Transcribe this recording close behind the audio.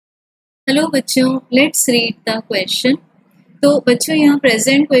Hello बच्चों, let's read the question. तो बच्चों यहाँ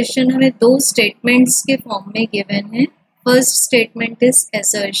प्रेजेंट क्वेश्चन हमें दो स्टेटमेंट्स के फॉर्म में गिवन है। First statement is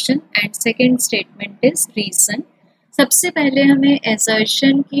assertion and second statement is reason. सबसे पहले हमें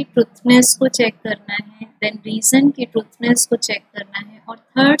assertion की ट्रुथनेस को चेक करना है, देन रीजन की ट्रुथनेस को चेक करना है, और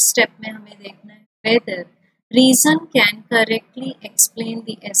थर्ड स्टेप में हमें देखना है weather reason can correctly explain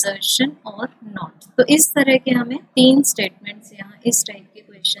the assertion और नॉट। तो इस तरह के हमें तीन स्टेटमेंट्स यहाँ इस टाइप के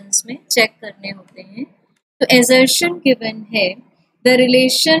क्वेश्चंस में चेक करने होते हैं। तो assertion given है the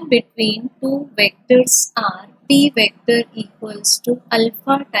relation between two vectors are p vector equals to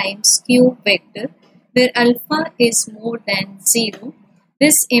alpha times q vector where alpha is more than 0.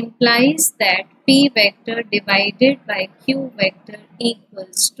 This implies that p vector divided by q vector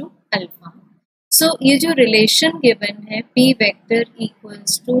equals to alpha. So ये जो relation given है p vector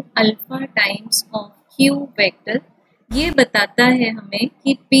equals to alpha times of q vector, ये बताता है हमें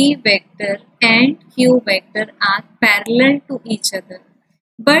कि p vector and q vector are parallel to each other.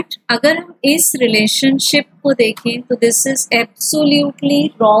 But अगर हम इस रिलेशनशिप को देखें तो this is absolutely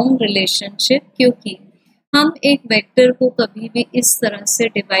wrong relationship, क्योंकि हम एक वेक्टर को कभी भी इस तरह से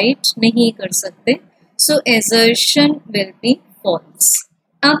डिवाइड नहीं कर सकते। सो assertion विल बी फॉल्स।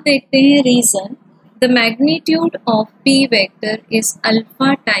 अब देखते हैं reason. The magnitude of p vector is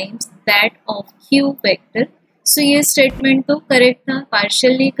alpha times that of q vector. सो ये स्टेटमेंट तो करेक्ट था,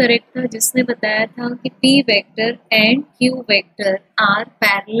 पार्शियली करेक्ट था, जिसने बताया था कि p vector and q vector are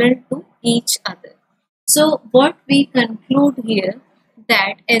parallel to each other. So what we conclude here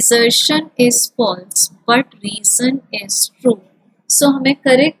that assertion is false but reason is true. सो हमें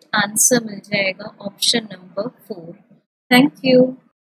correct answer मिल जाएगा ऑप्शन नंबर 4। Thank you.